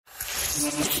Days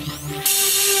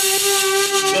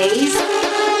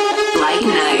like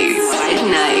nights.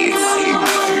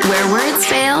 Where words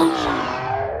fail,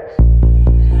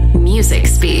 music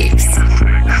speaks.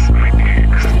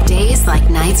 Days Like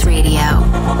Nights Radio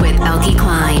with EELKE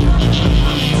KLEIJN.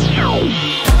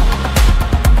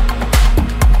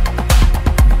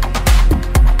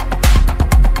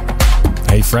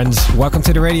 Hey friends, welcome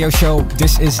to the radio show.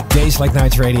 This is Days Like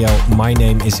Nights Radio. My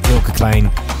name is EELKE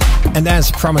KLEIJN. And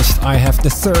as promised, I have the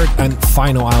third and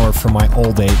final hour from my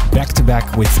all-day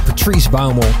back-to-back with Patrice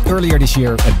Baumel earlier this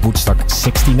year at Woodstock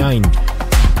 69.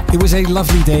 It was a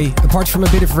lovely day, apart from a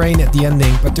bit of rain at the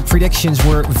ending, but the predictions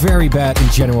were very bad in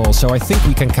general, so I think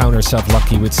we can count ourselves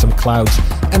lucky with some clouds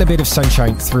and a bit of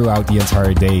sunshine throughout the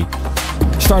entire day.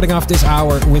 Starting off this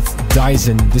hour with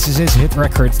Dyzen. This is his hit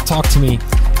record, Talk to Me,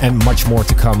 and much more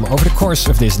to come over the course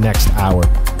of this next hour.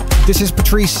 This is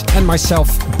Patrice and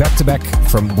myself back-to-back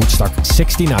from Woodstock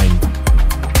 69.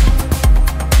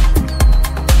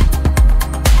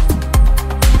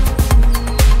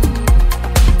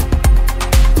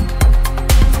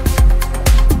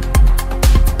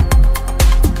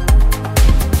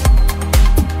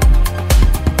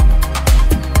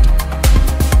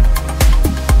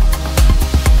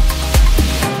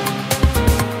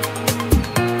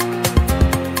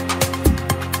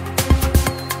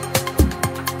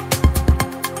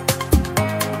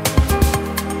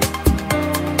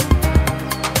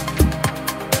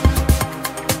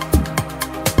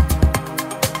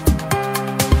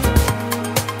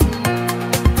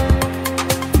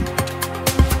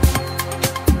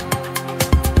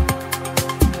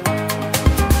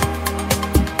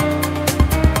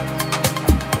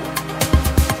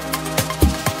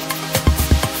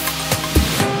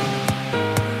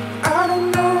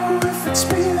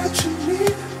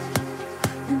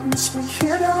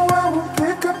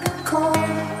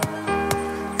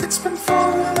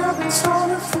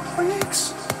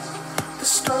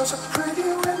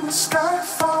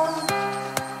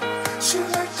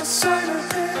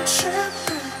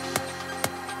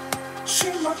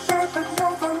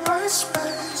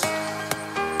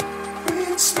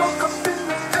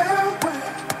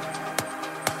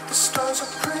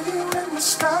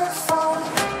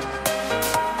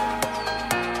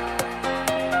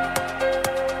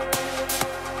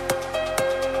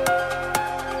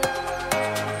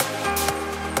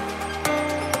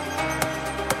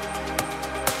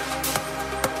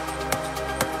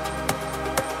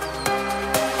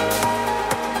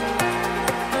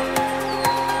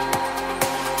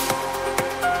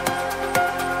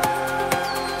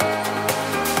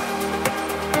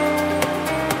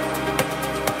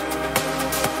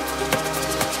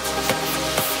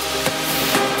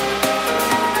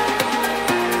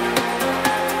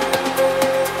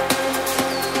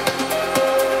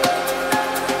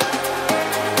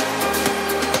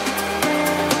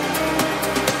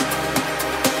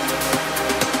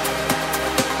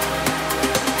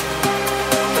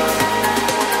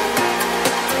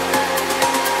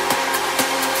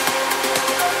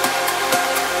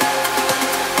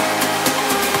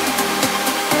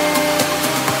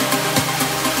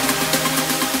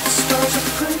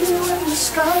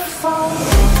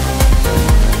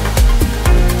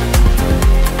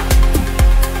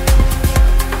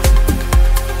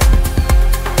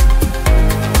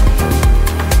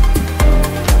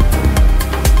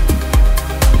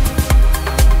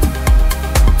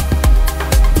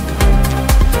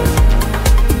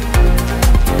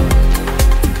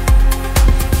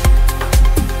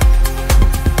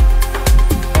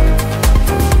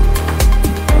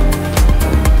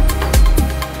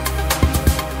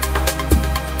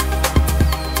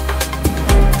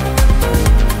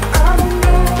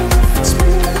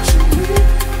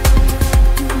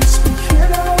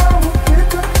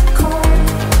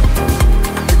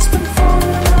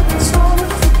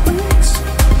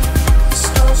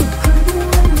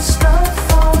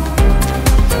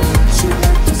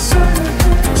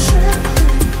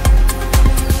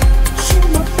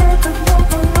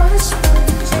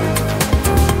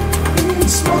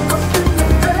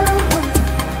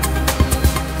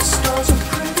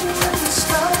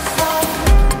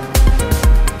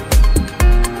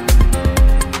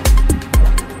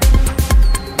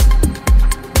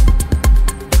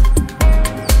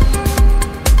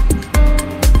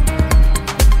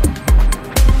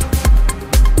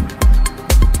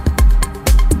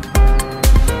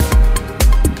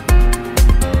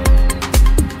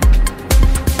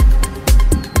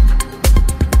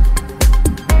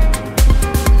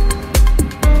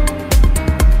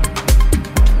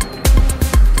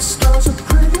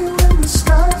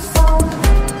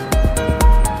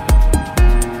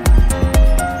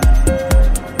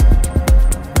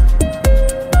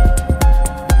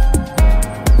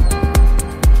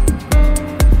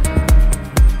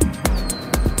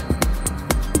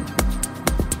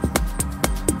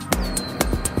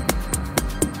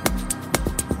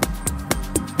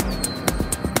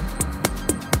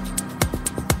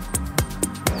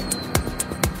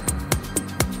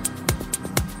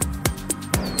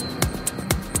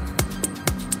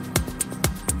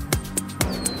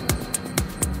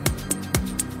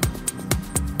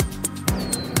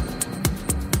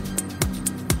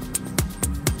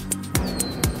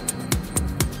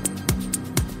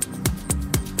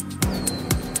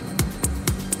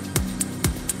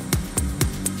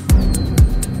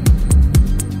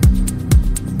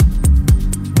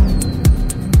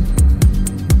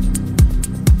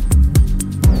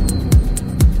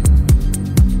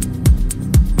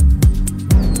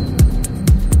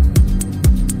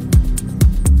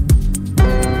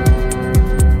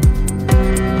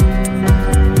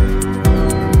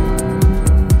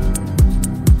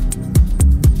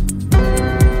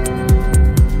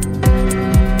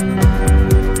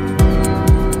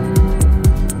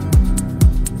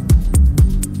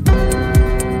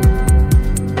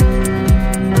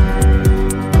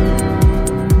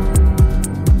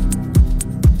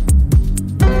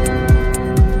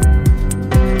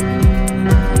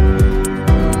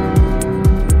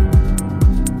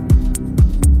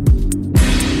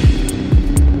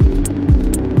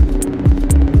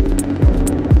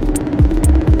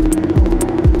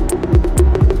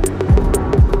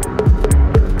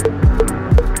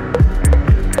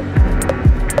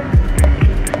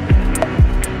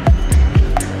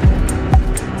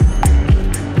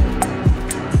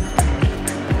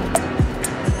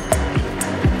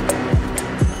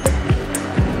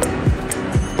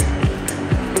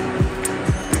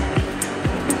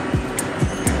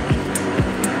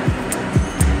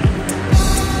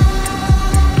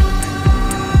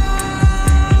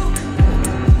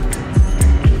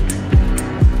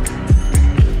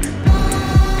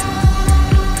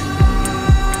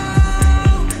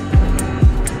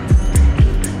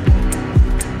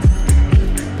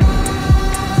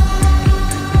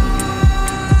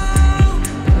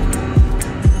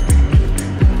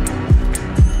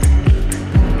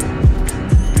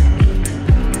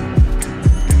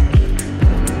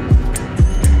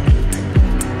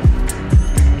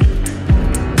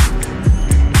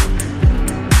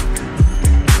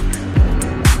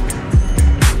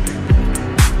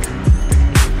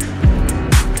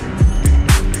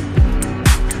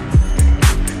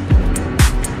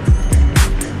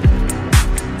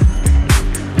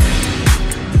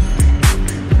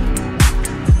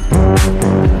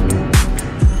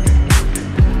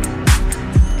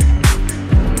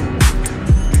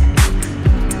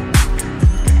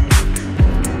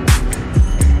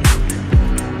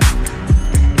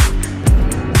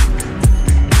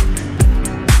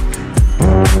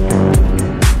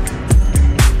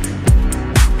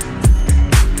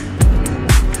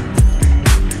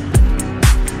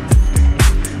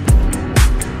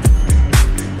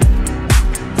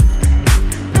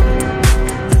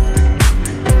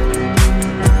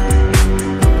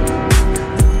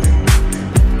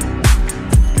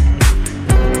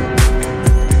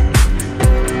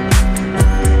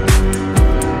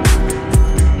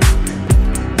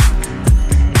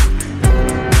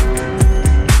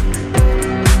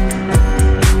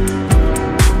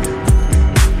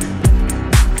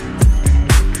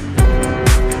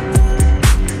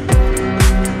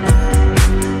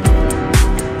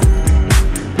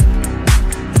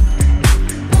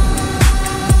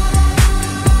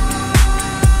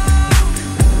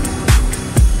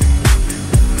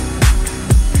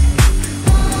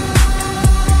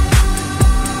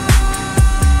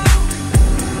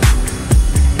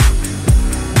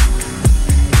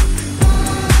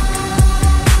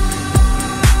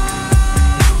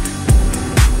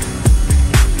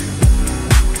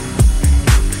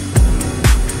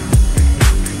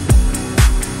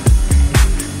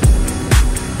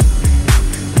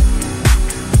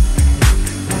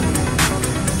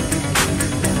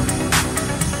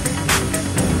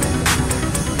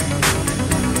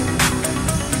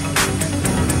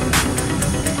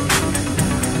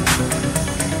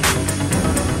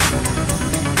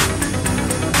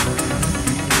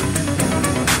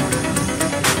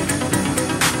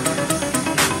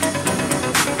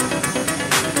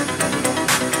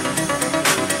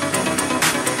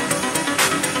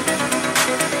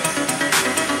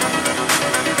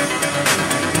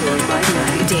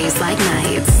 Days Like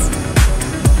Nights.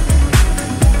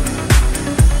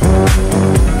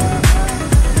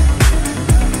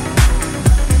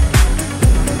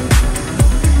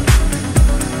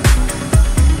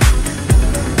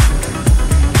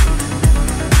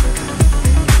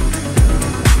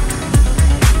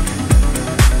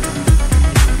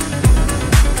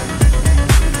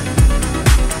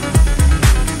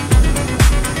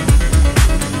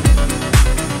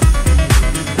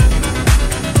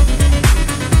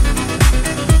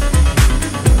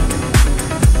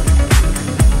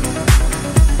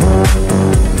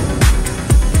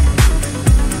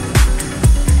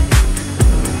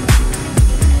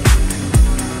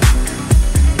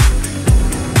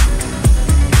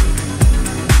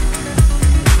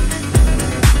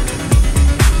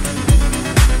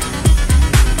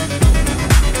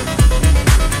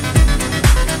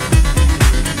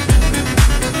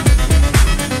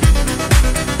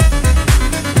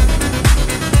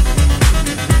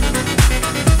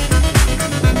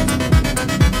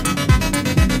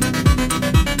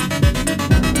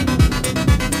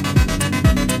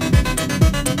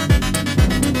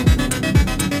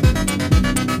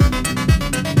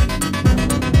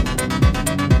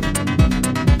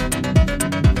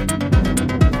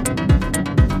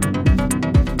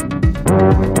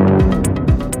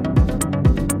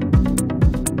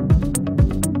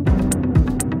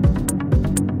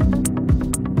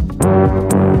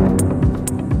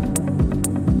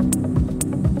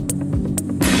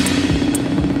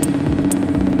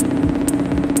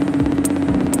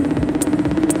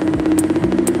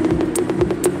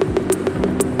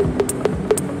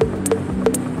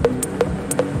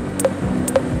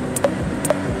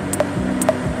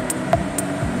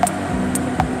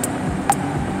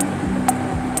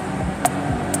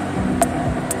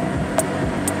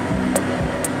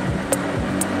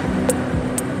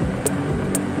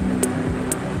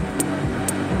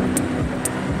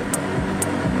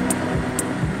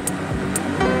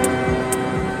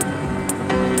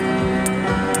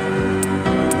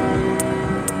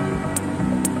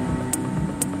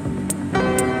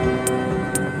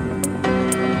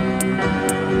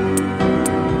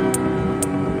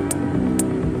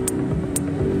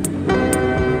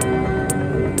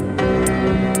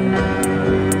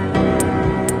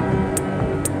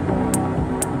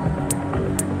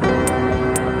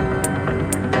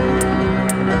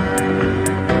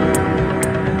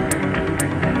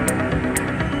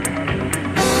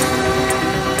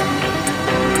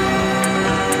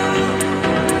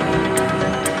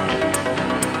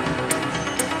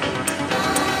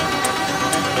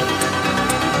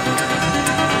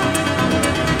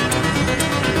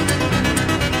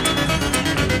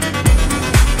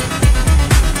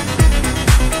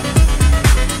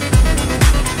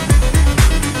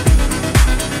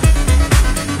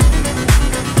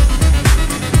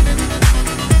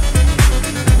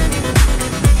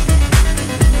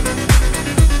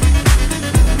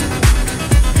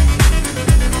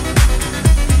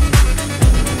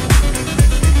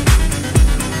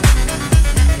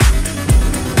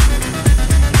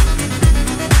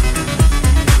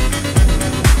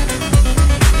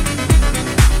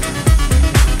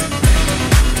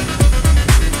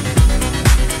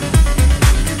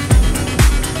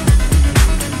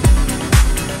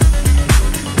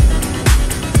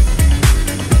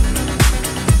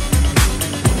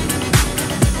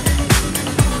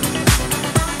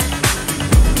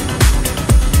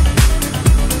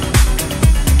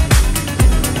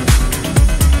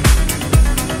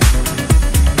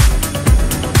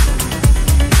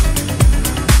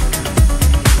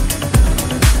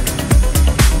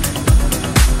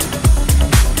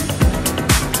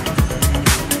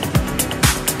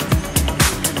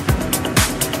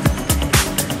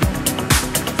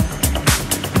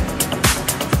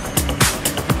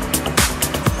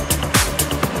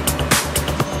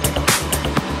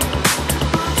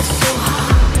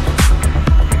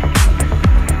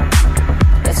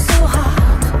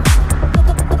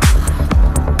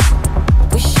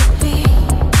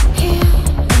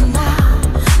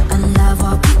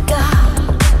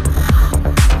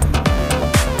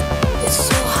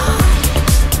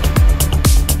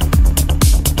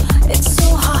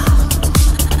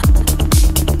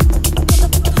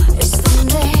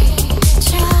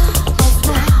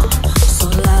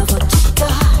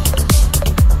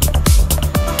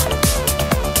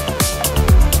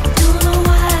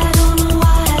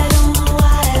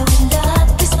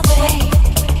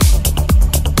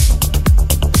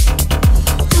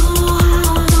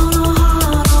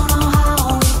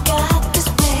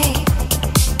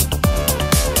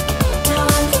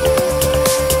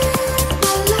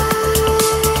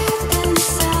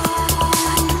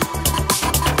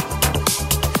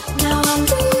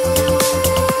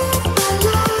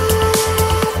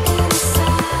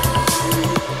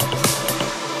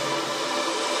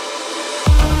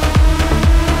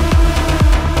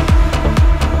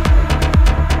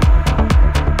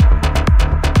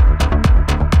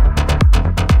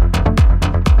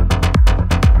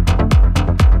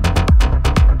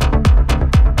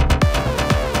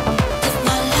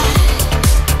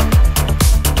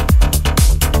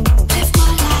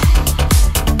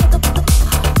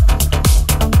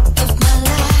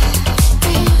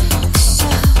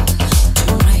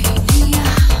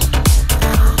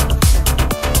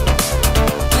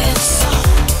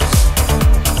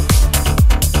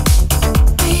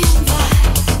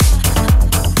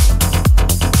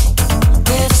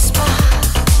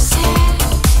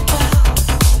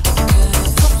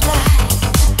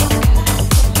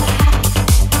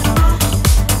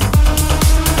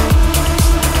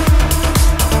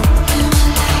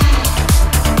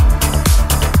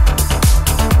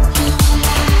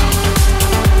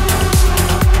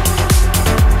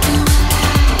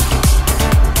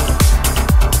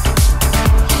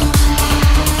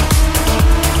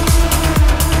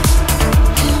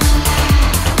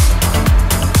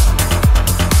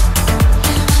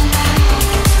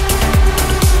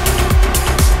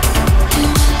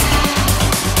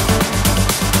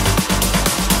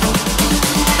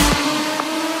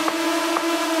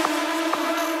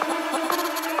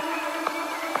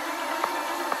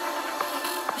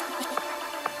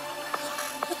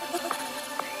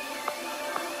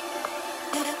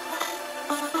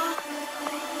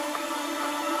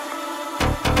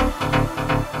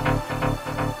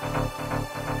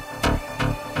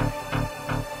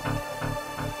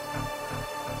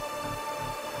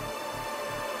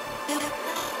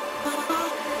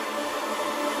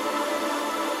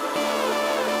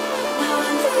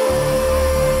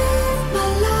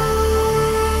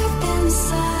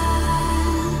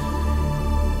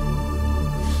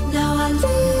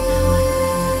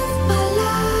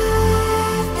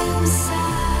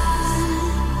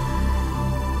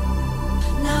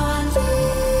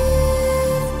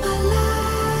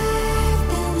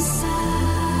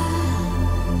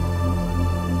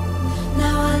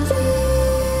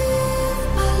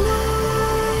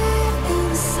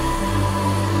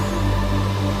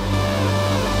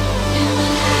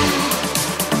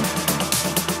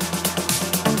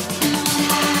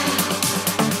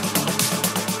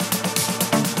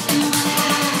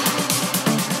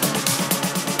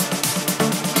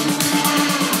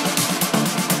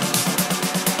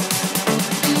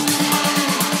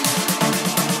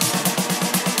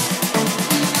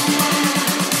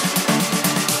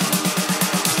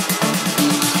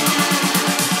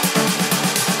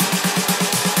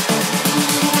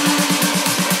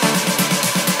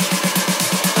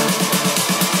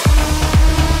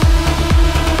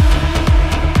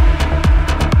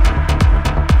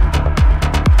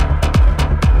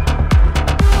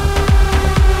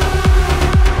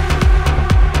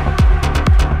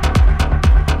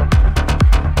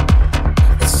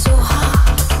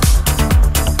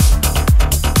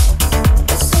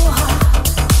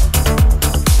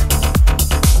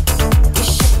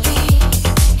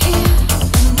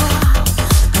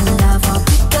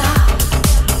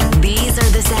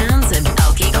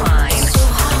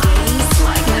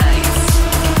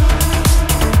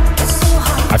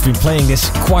 playing this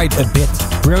quite a bit.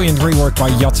 Brilliant rework by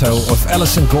Yotto of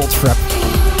Alison Goldfrapp.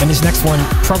 And this next one,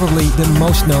 probably the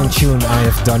most known tune I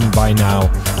have done by now.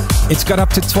 It's got up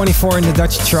to 24 in the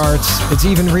Dutch charts. It's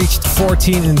even reached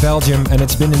 14 in Belgium, and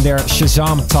it's been in their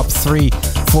Shazam top 3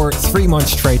 for 3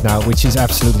 months straight now, which is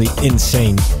absolutely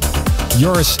insane.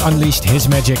 Joris unleashed his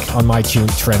magic on my tune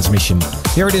Transmission.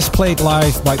 Here it is played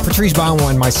live by Patrice Baumel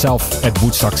and myself at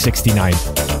Woodstock 69.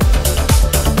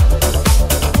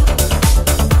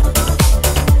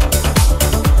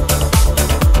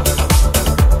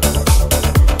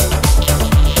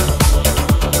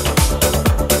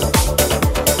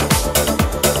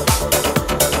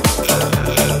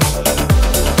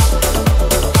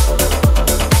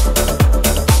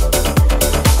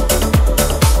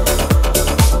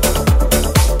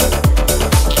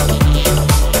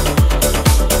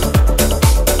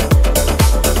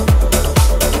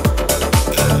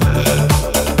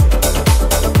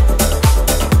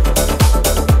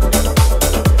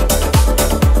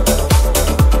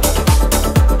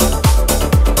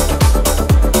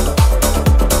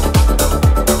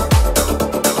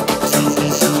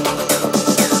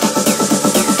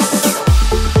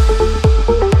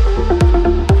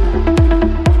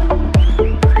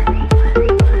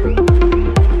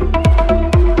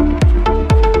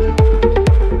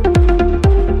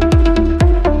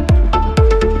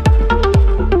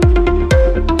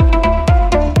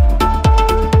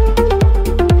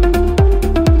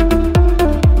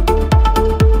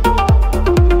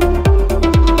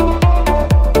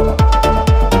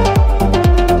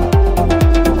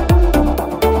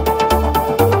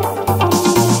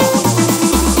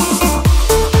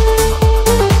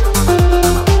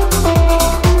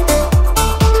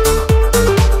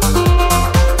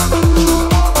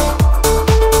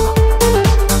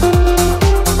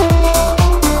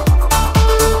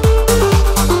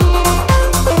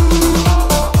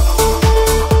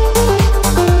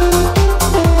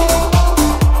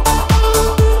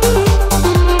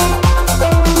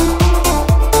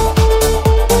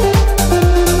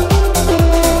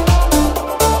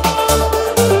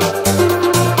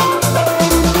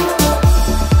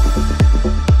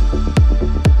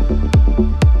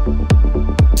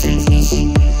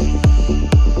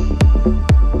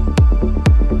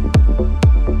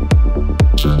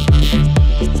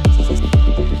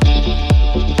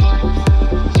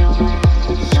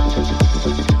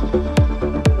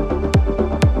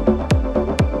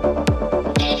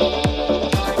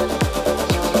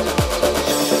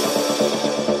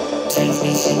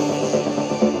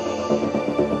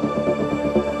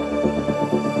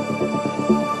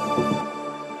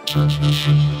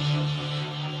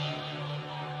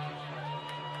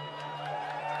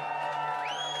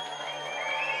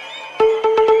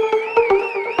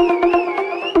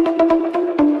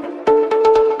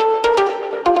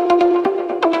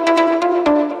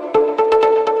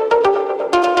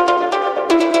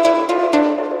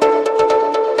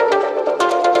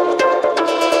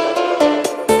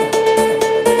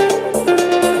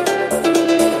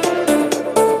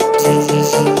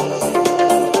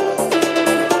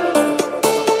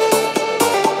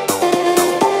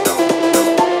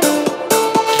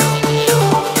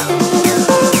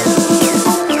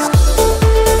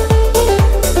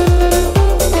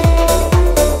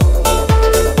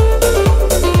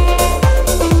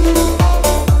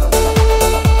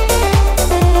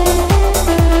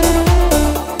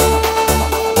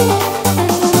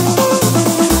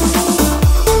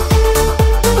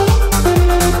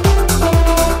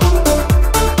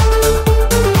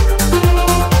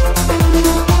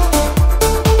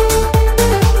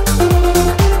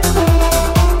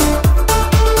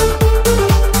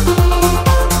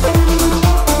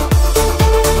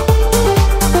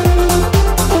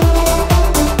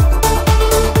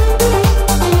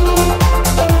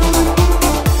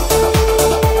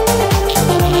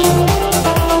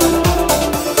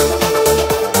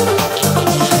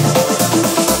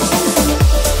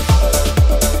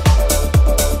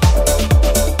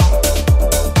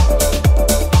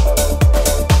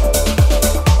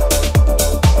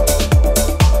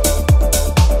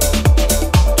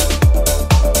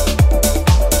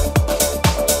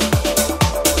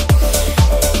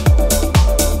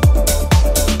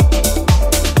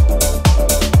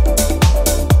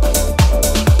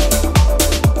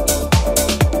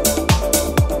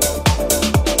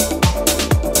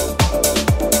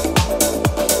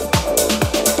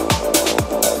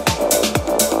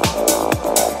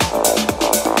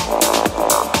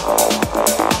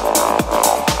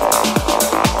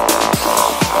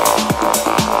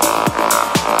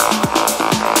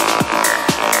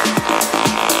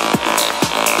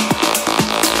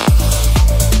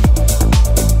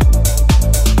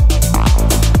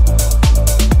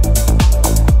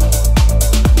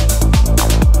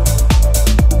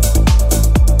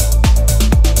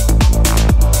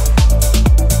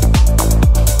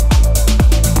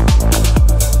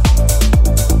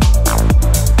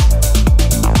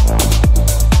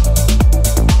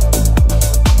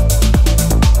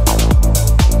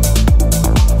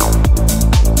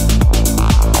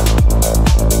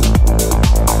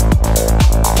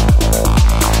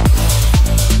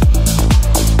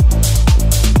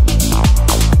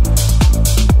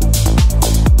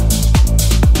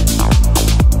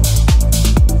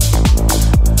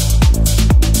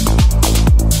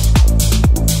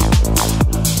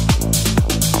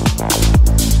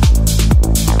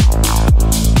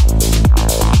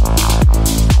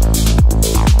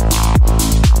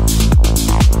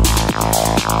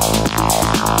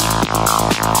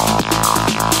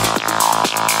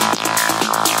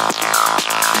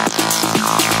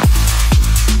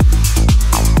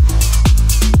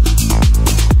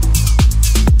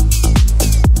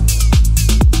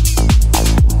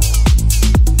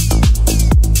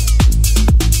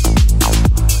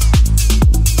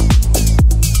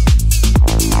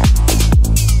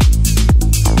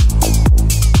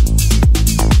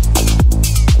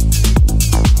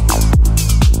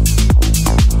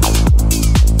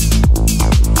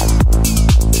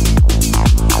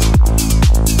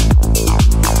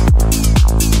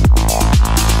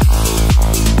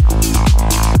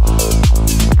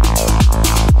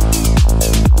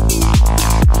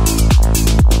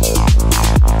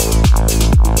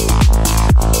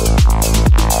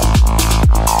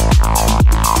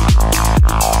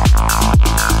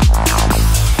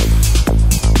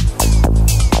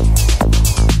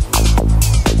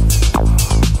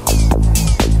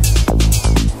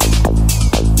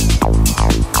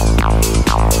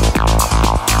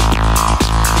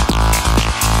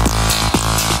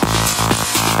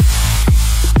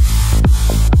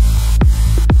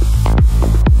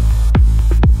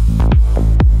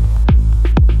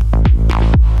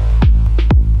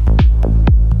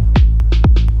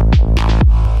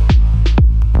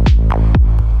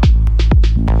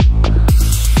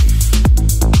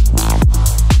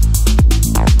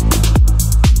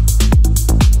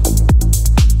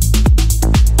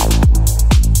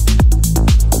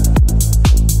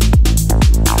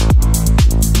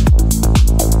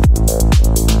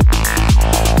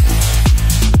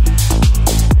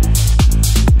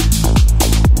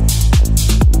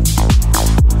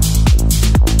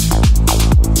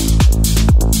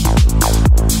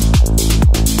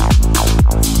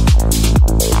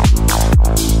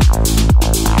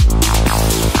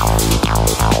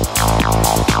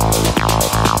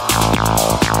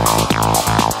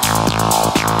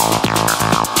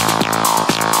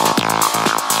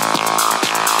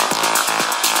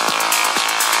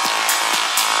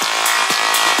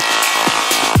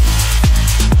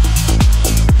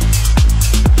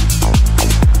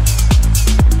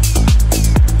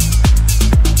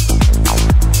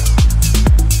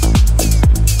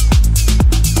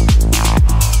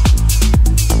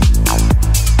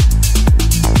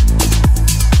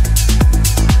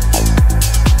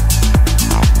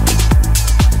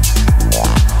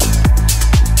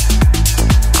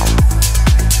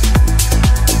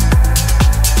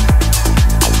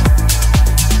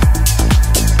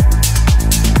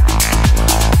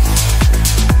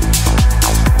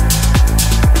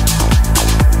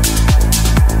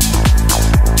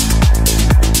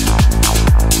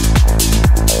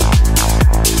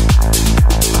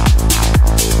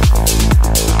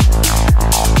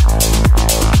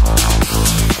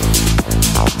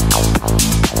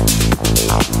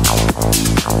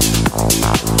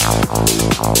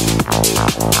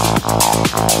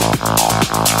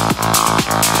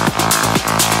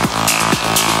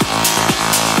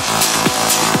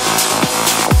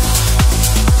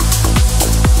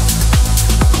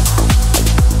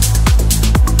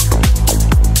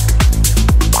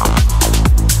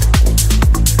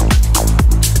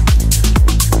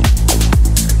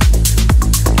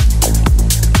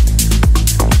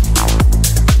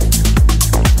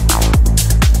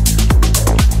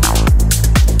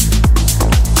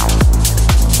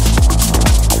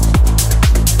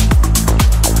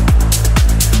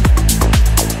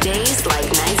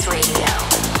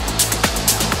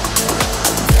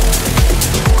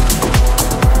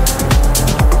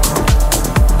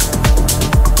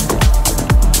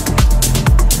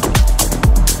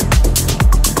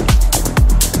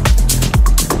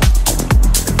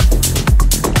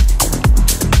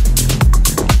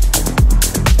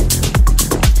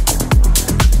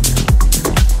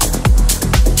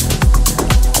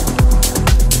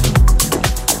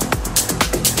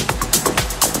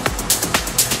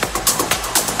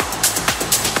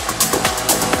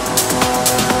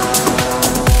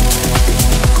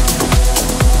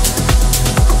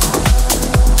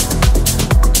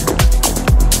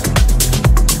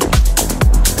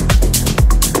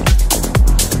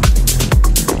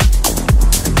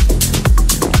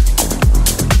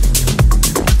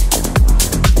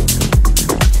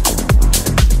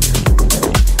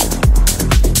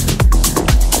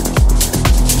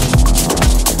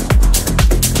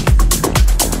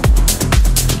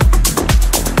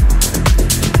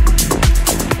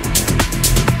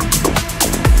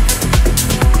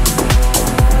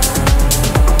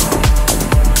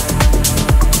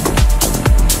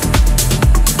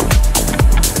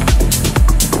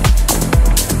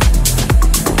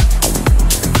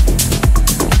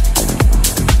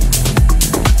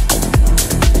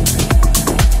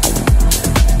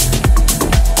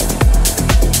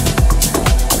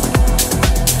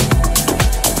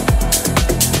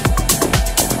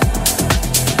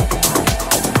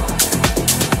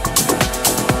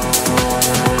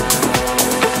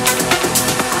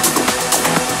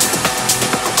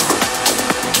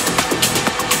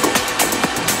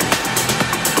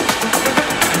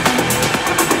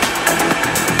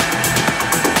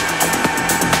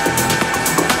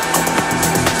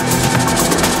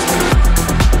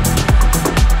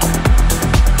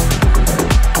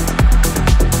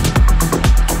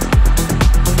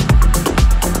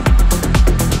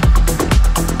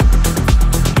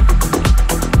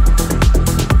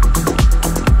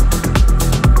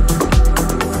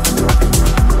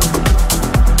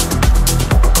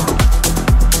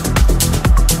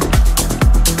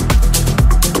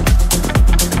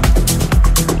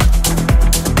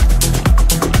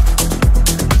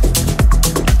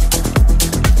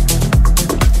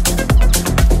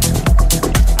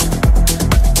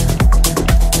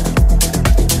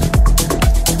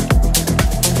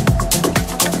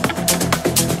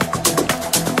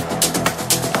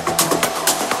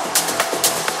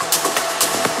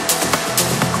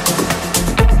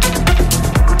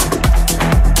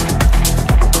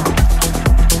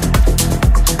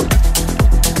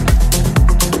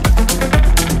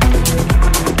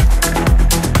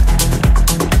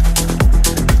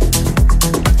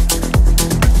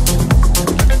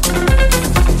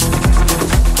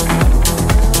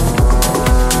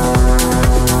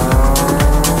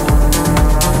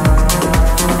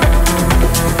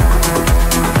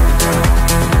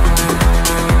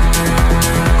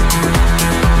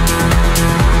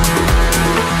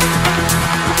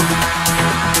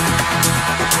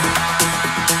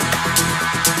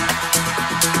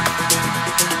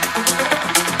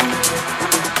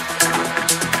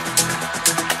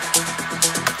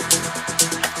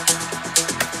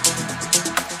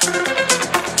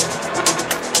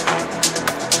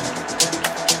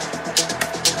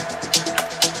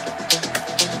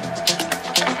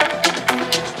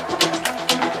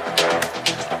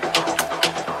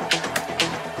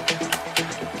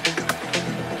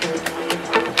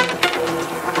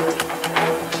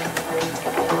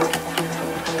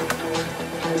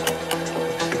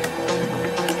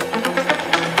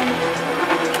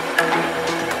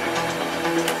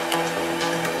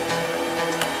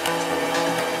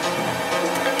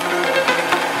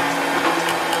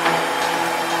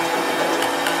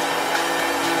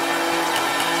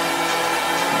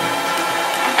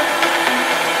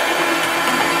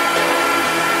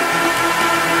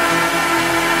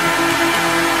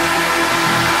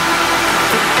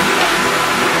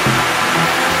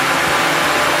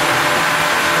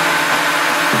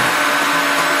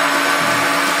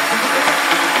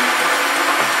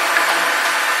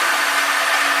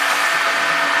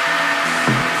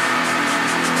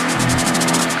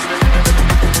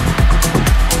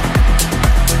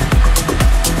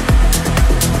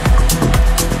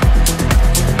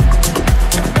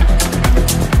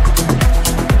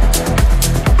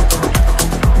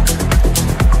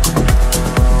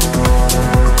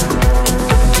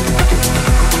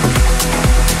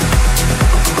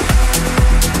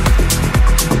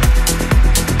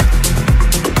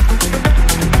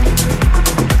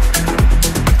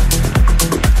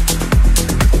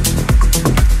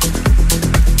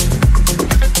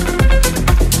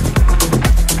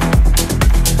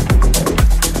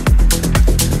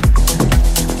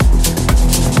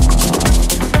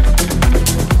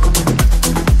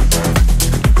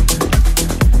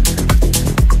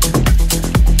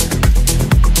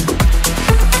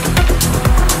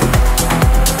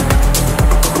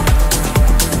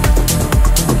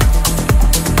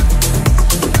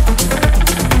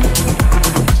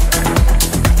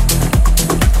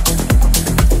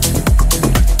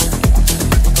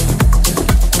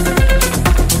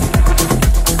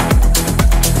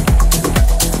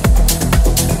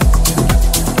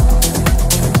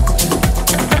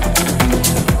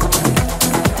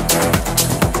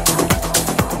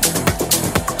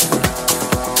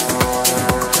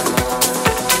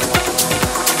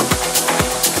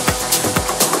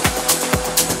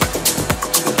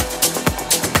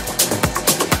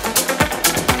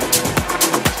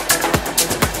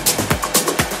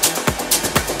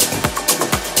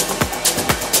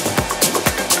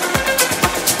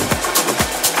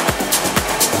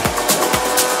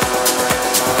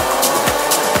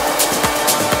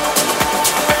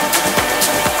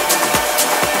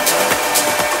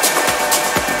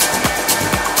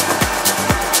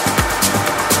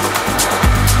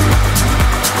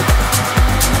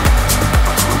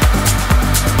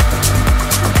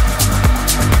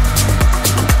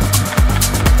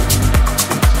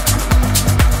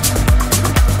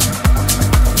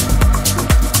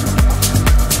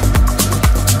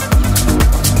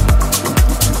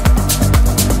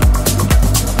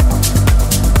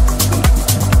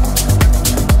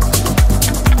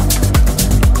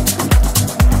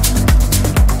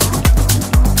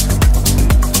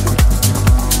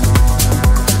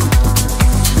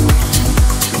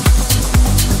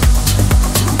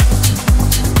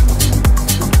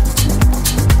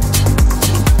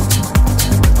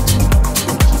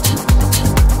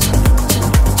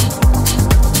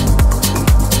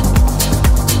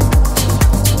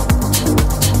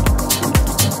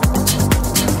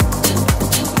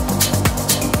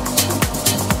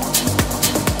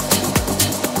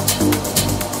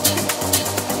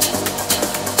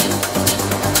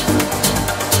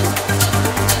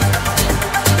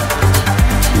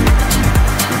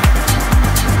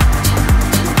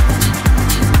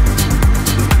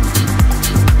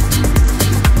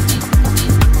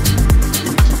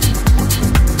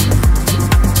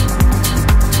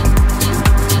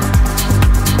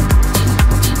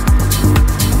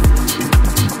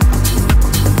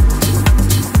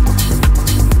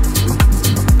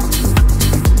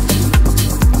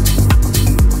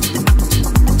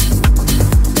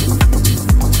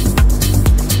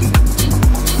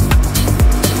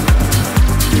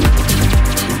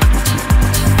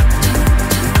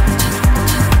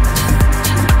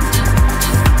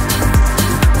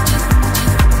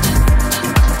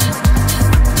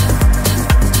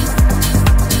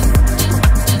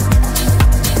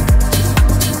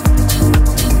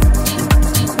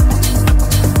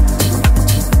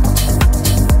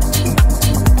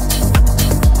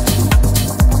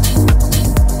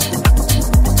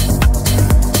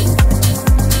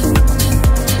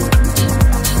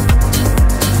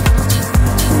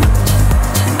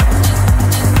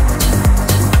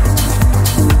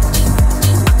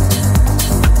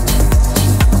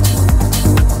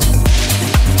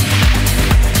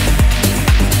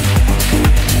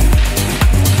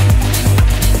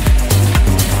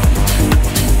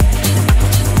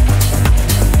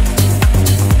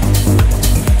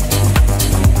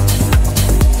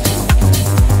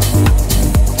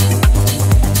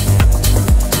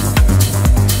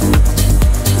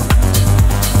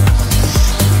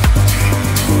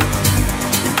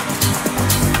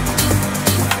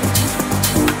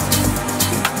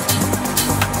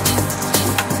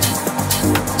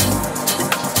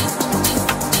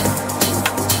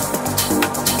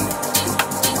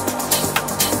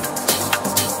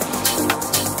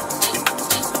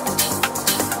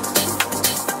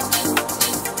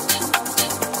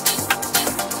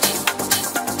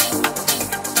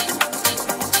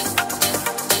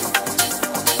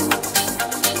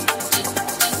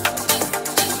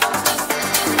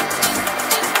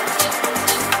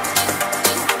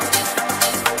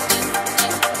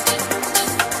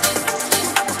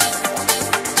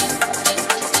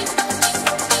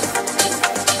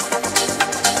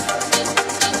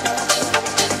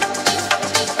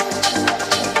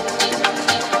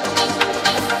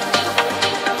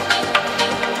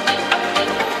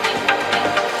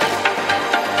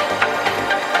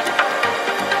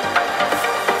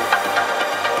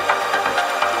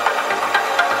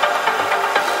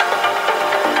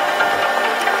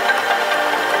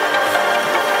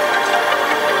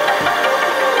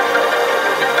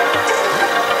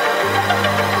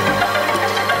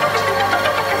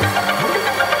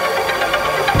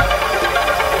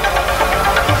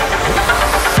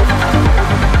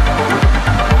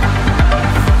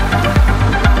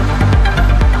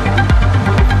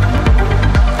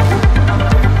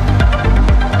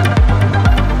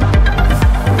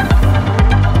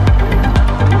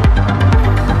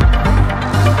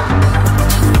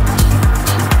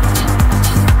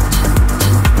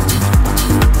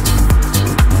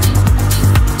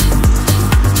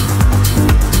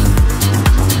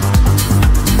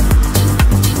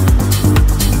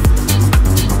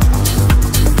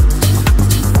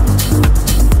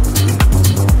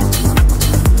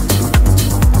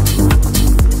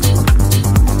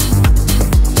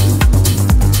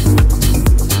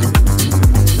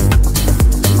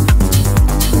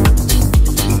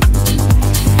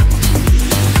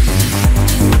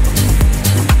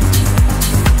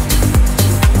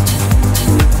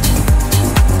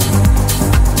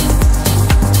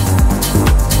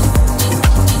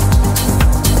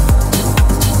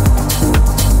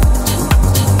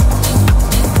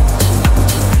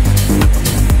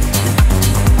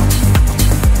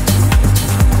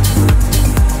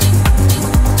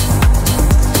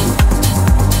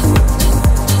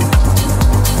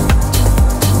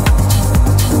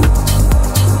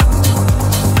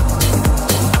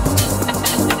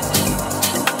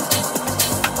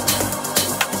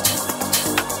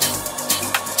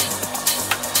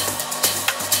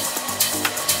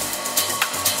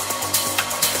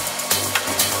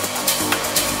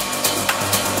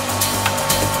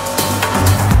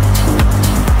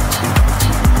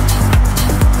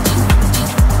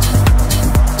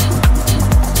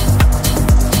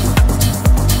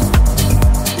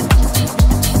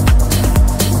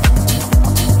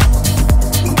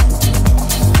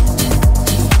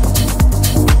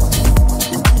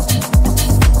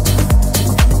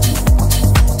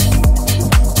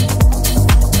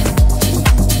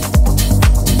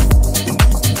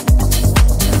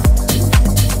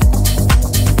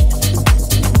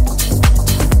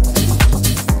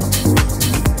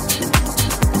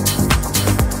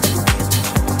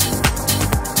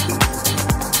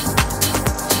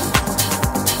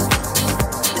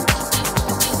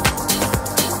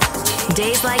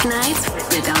 Days Like Nights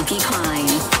with Elke Klein.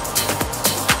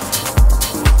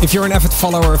 If you're an avid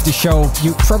follower of the show,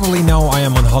 you probably know I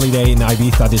am on holiday in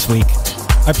Ibiza this week.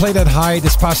 I played at High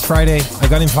this past Friday. I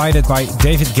got invited by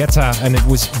David Guetta and it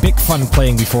was big fun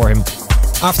playing before him.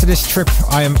 After this trip,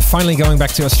 I am finally going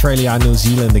back to Australia and New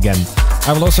Zealand again.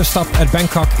 I will also stop at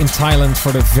Bangkok in Thailand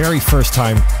for the very first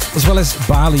time, as well as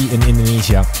Bali in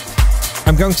Indonesia.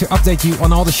 I'm going to update you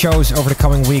on all the shows over the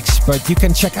coming weeks, but you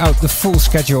can check out the full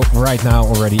schedule right now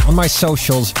already on my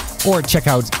socials or check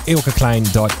out EELKE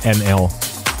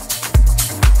KLEIJN.nl.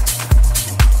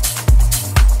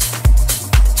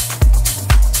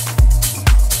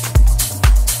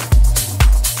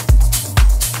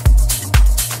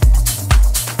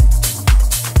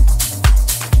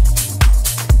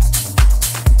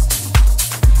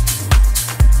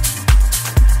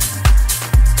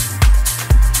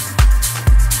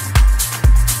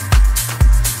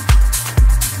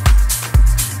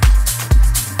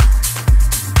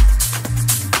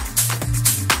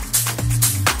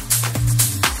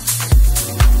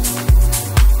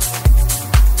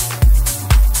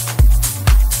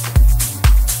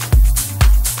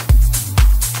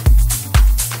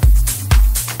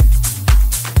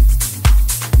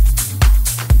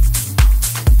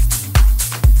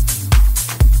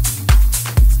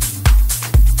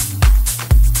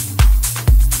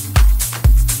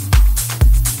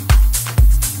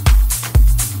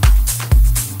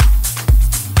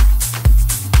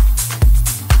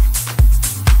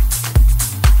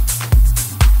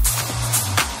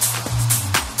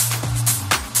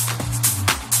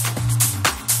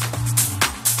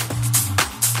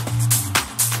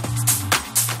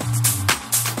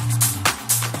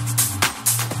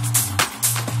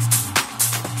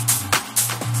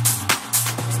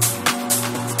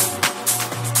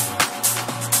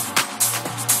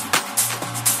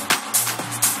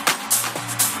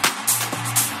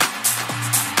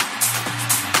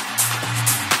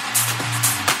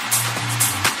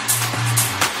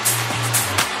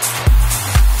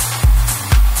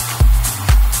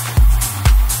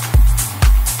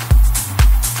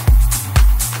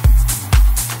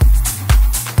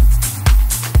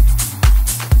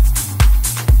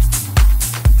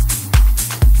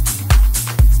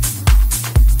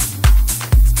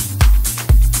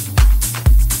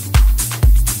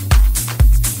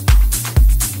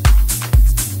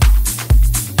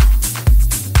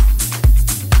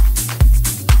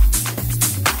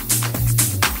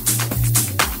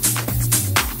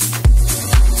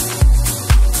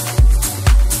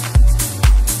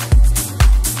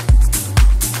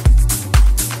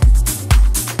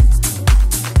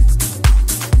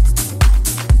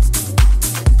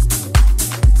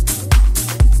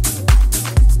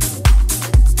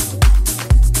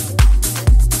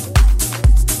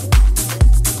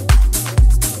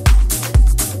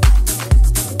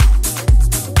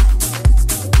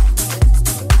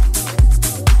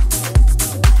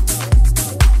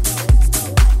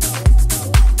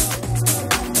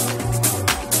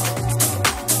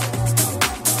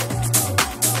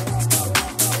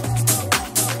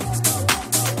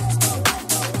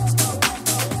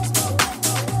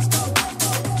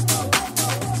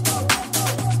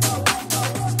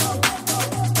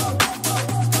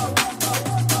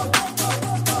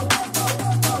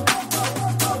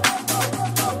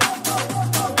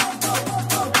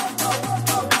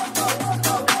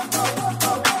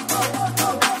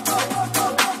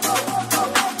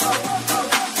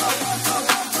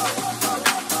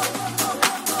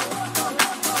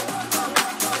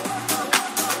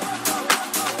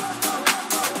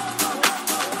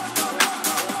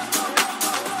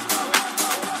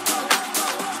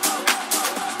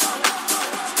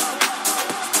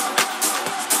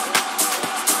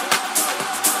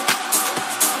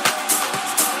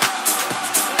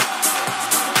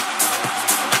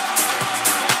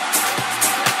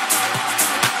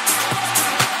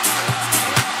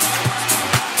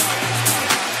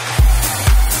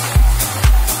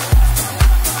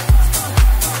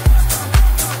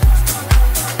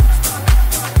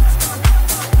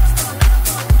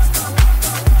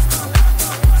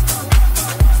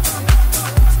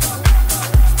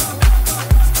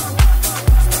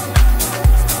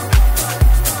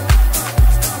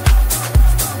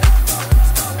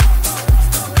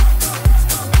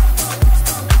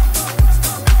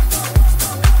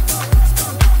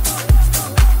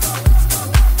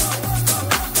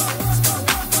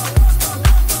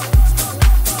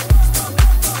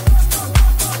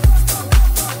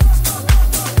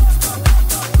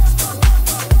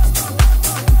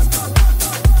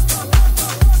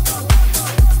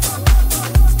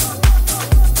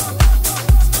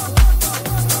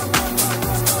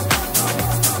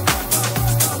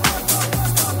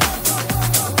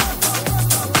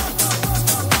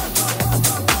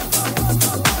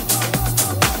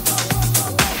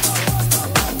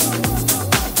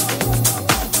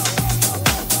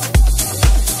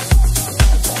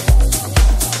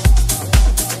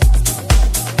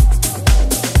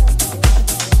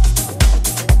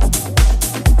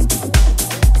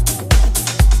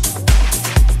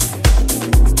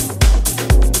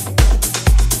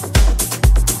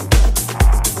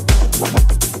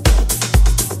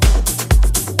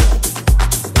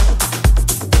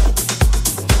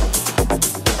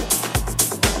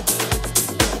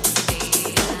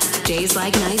 Days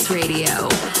Like Nights Radio.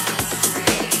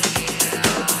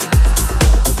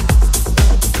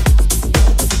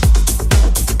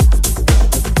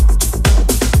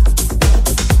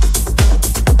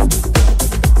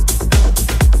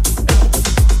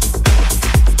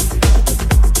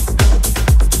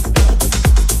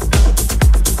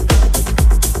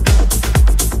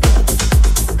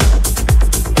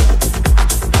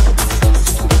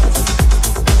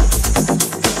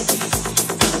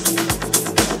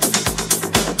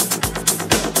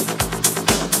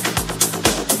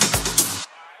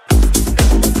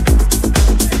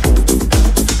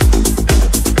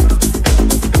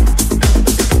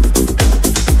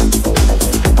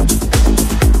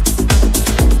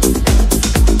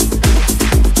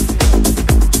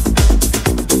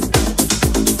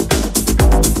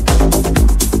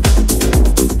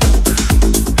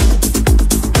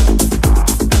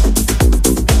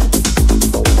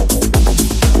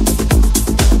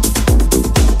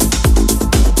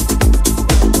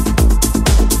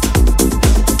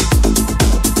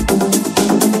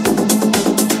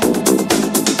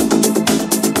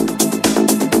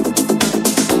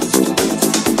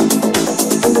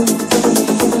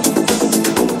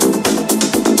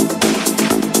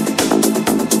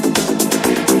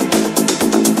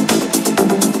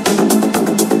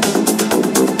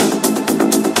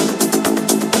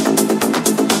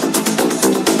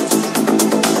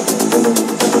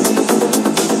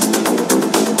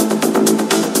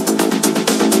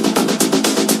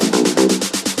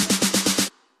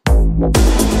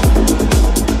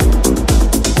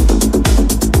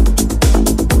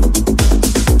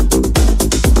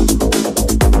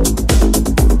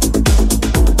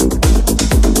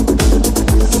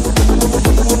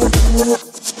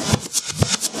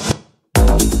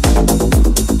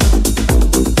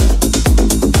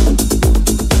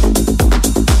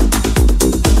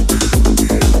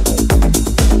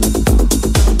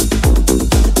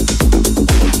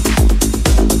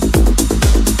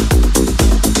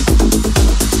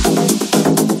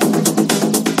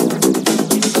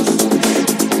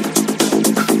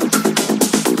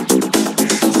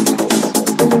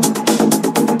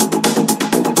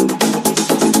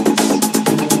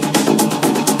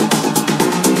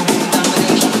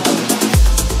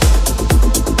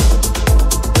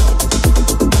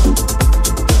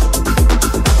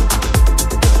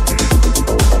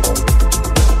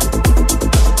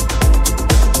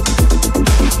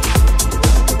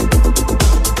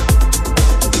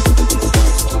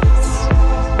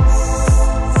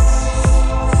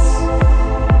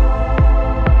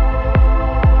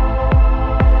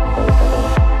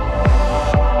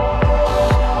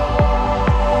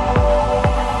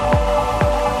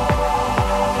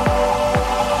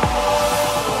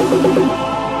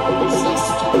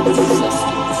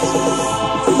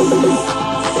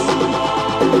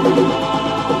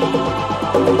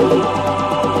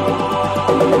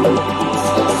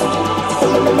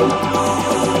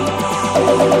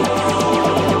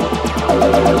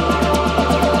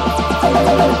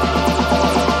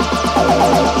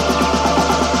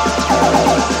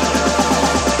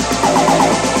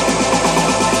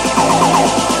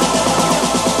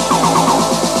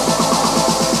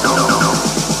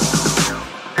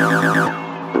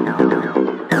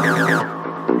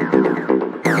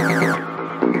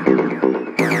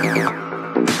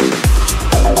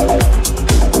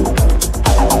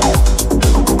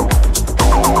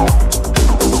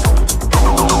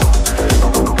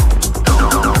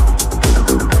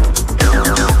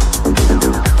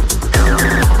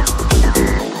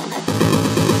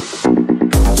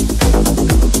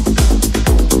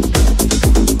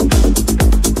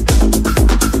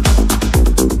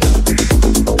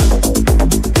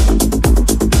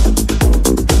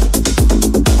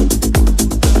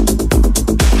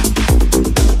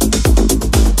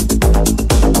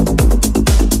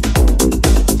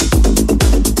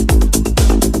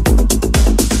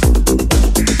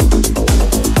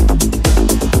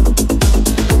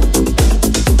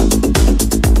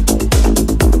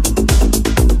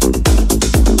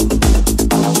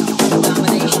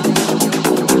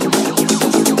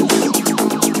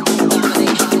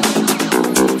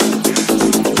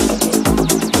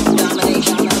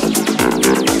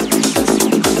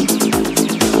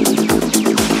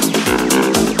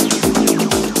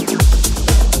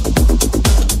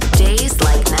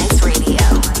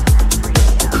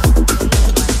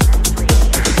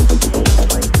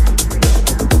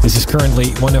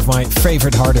 One of my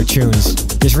favorite harder tunes,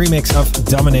 this remix of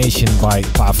Domination by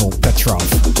Pavel Petrov.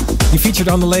 He featured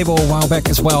on the label a while back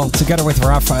as well, together with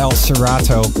Rafael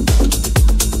Cerato.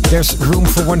 There's room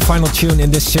for one final tune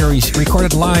in this series,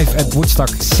 recorded live at Woodstock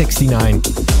 69.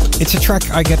 It's a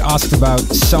track I get asked about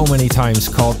so many times,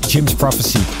 called Jim's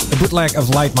Prophecy, a bootleg of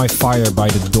Light My Fire by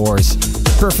The Doors,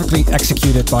 perfectly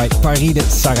executed by Paride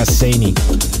Saraceni.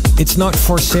 It's not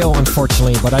for sale,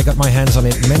 unfortunately, but I got my hands on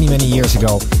it many years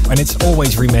ago, and it's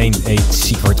always remained a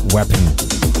secret weapon.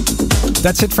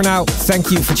 That's it for now.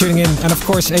 Thank you for tuning in, and of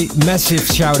course a massive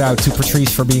shout out to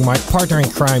Patrice for being my partner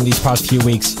in crime these past few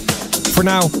weeks. For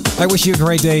now, I wish you a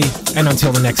great day, and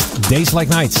until the next Days Like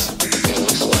Nights.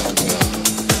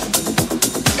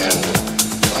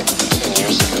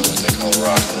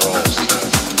 Rock and roll is kind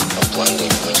of a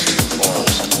blending of those two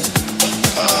forms.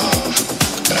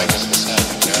 And I guess what's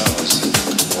happening now is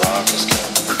that rock is kind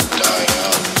of dying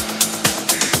out.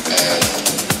 And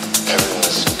everyone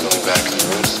is going back to the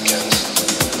roots again,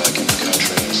 so back in the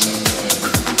country and stuff.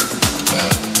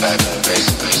 Back in the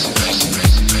basic.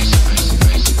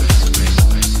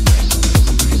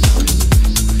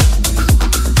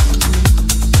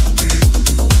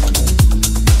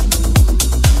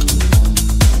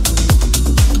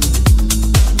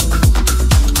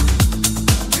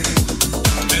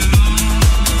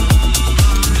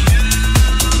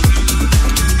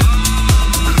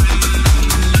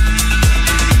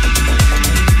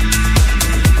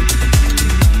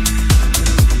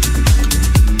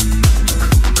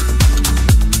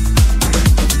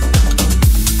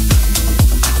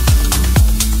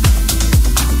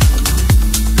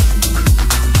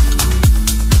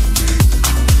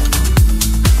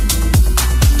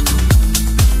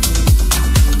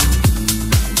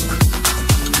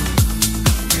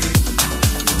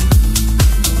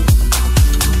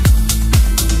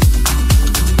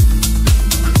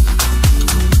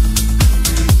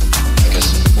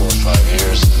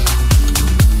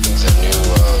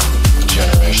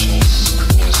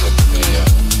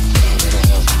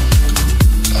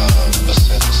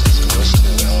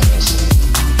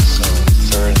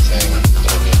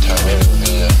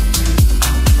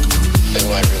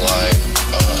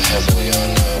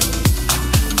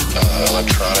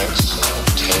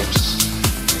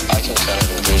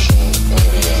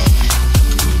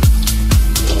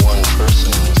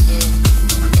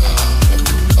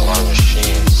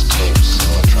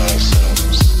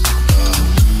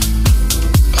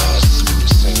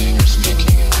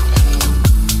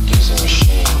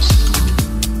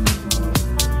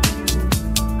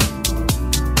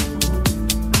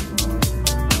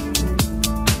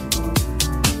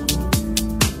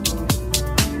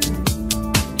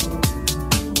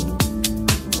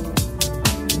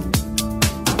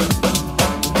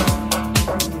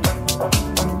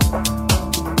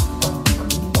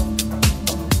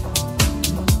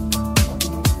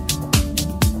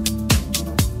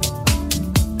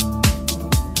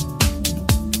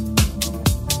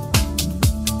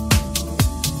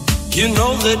 You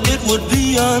know that it would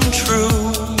be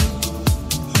untrue.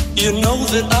 You know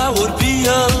that I would be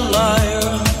a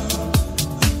liar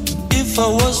if I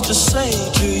was to say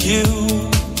to you,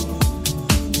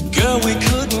 girl, we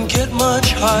couldn't get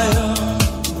much higher.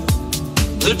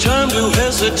 The time to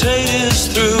hesitate is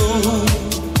through.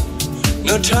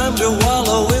 No time to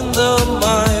wallow in the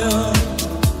mire.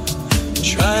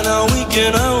 Try now, we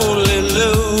can only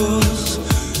lose,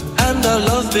 and our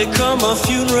love become a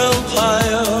funeral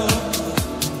pyre.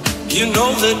 You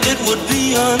know that it would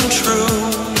be untrue.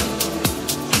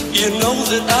 You know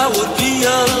that I would be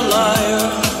a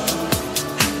liar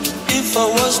if I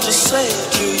was to say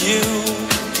to you,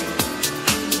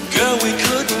 girl, we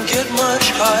couldn't get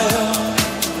much higher.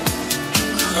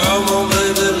 Come on,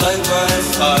 baby, light my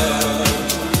fire.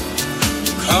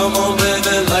 Come on,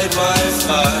 baby, light my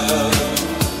fire.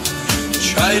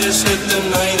 Try to set the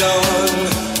night on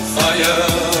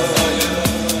fire.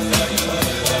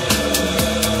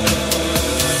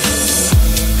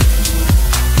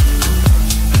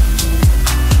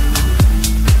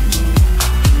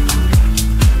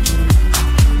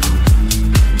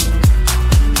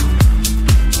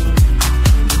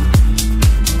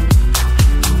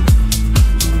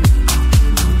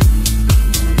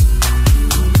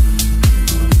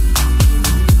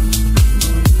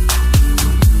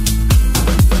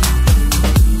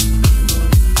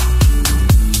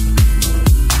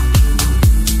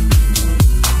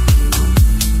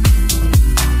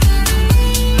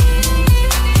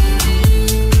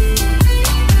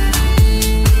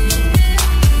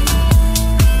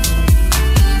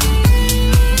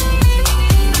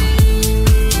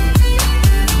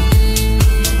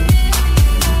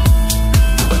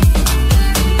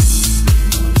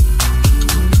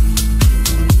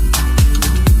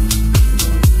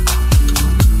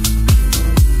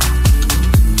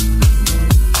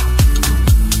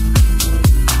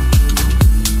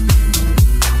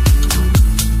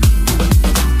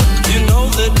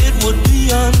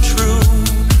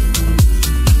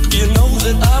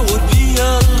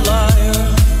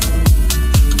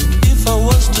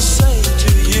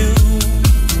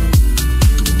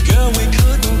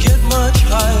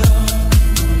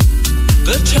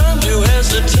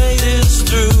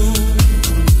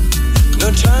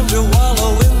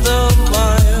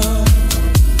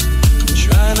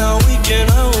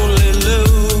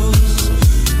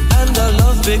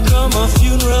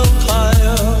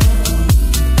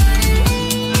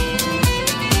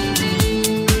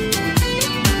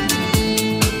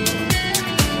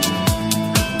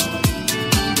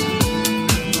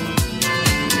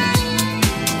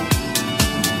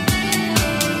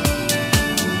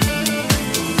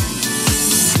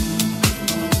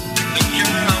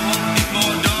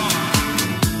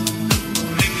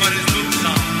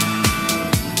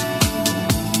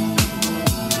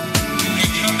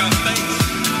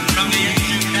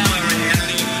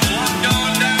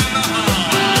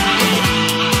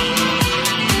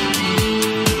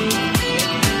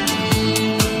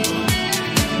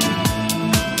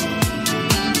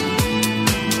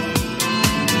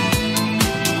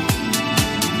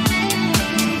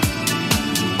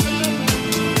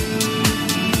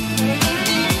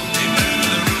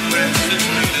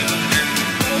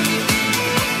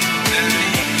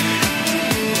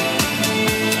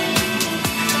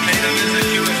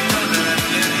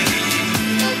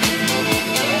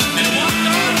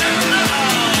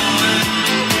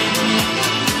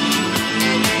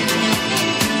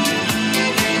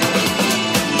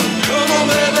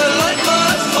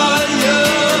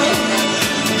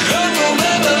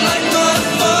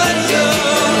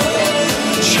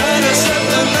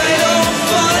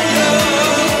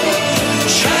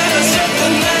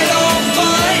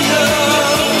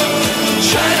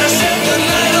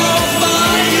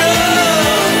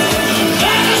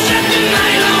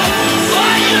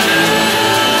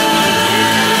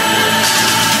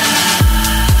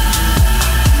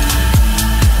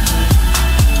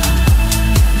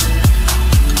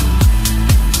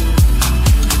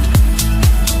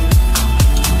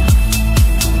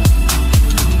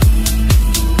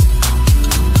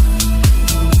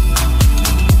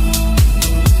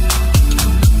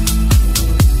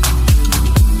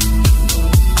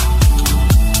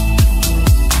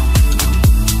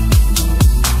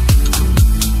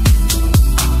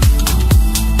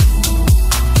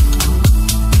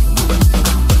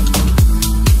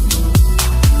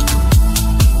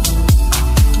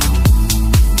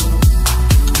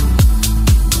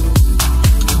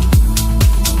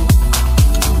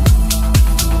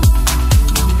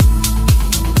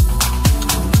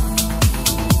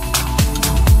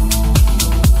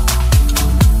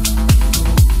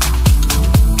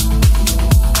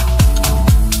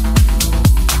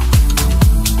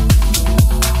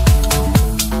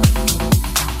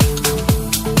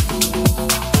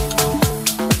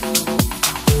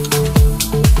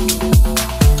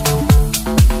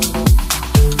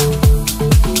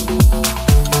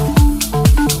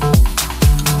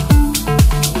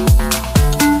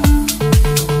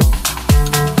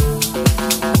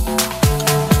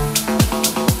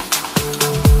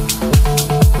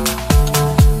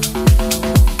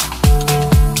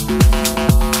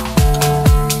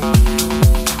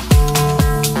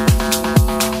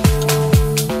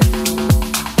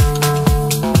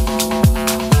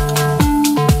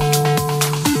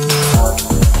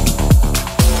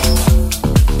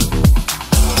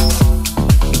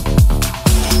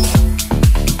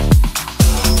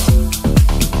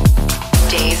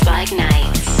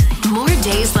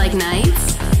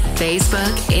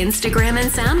 Facebook, Instagram,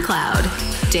 and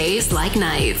SoundCloud. Days Like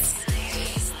Nights.